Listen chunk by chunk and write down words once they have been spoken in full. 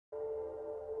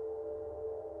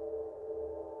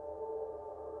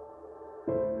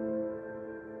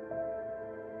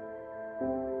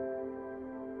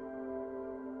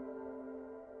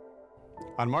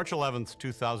On March 11,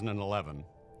 2011,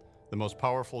 the most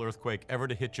powerful earthquake ever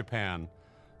to hit Japan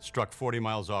struck 40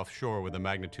 miles offshore with a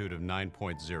magnitude of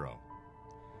 9.0.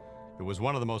 It was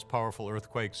one of the most powerful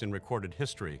earthquakes in recorded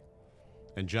history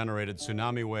and generated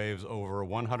tsunami waves over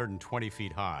 120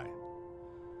 feet high.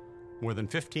 More than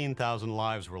 15,000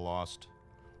 lives were lost,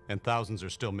 and thousands are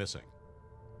still missing.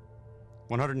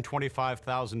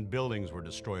 125,000 buildings were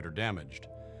destroyed or damaged,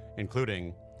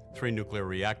 including 3 nuclear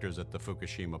reactors at the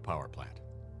Fukushima power plant.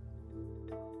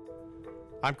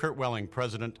 I'm Kurt Welling,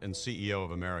 President and CEO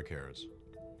of AmeriCares.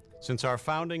 Since our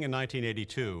founding in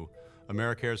 1982,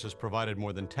 AmeriCares has provided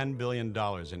more than $10 billion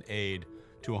in aid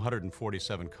to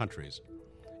 147 countries,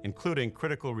 including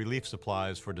critical relief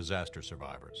supplies for disaster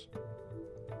survivors.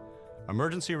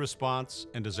 Emergency response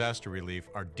and disaster relief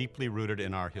are deeply rooted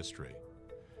in our history.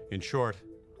 In short,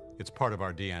 it's part of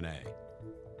our DNA.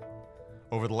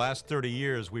 Over the last 30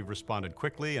 years, we've responded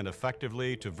quickly and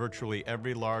effectively to virtually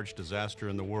every large disaster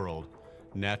in the world,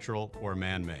 natural or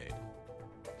man-made.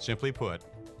 Simply put,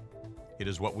 it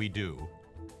is what we do,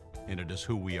 and it is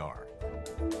who we are.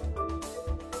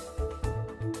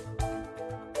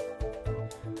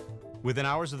 Within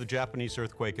hours of the Japanese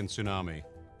earthquake and tsunami,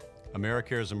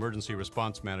 AmeriCares Emergency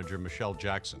Response Manager Michelle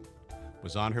Jackson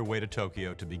was on her way to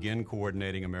Tokyo to begin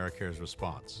coordinating AmeriCare's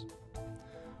response.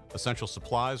 Essential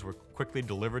supplies were quickly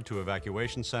delivered to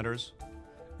evacuation centers,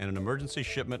 and an emergency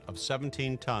shipment of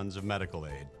 17 tons of medical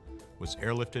aid was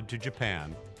airlifted to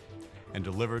Japan and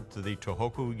delivered to the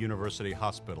Tohoku University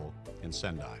Hospital in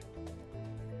Sendai.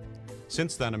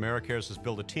 Since then, AmeriCares has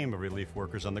built a team of relief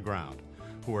workers on the ground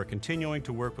who are continuing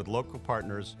to work with local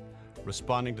partners,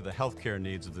 responding to the healthcare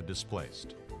needs of the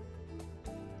displaced.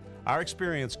 Our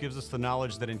experience gives us the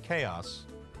knowledge that in chaos,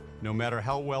 no matter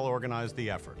how well organized the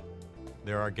effort,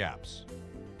 there are gaps.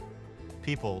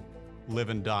 People live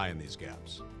and die in these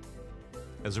gaps.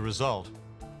 As a result,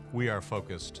 we are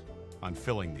focused on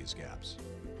filling these gaps.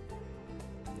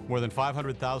 More than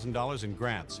 $500,000 in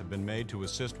grants have been made to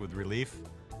assist with relief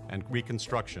and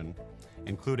reconstruction,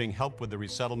 including help with the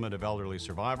resettlement of elderly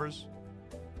survivors,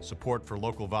 support for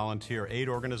local volunteer aid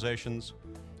organizations,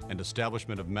 and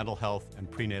establishment of mental health and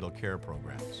prenatal care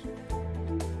programs.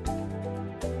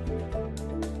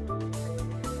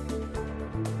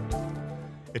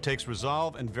 It takes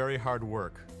resolve and very hard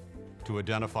work to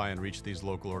identify and reach these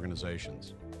local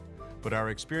organizations. But our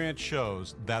experience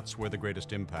shows that's where the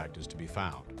greatest impact is to be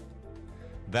found.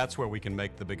 That's where we can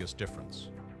make the biggest difference,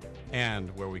 and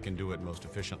where we can do it most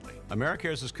efficiently.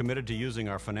 AmeriCares is committed to using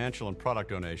our financial and product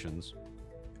donations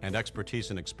and expertise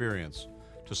and experience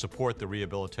to support the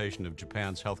rehabilitation of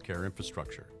Japan's healthcare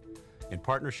infrastructure, in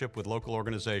partnership with local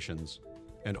organizations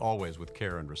and always with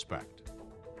care and respect.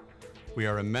 We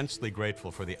are immensely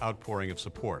grateful for the outpouring of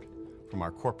support from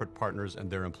our corporate partners and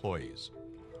their employees,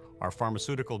 our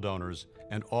pharmaceutical donors,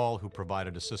 and all who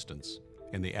provided assistance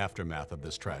in the aftermath of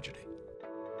this tragedy.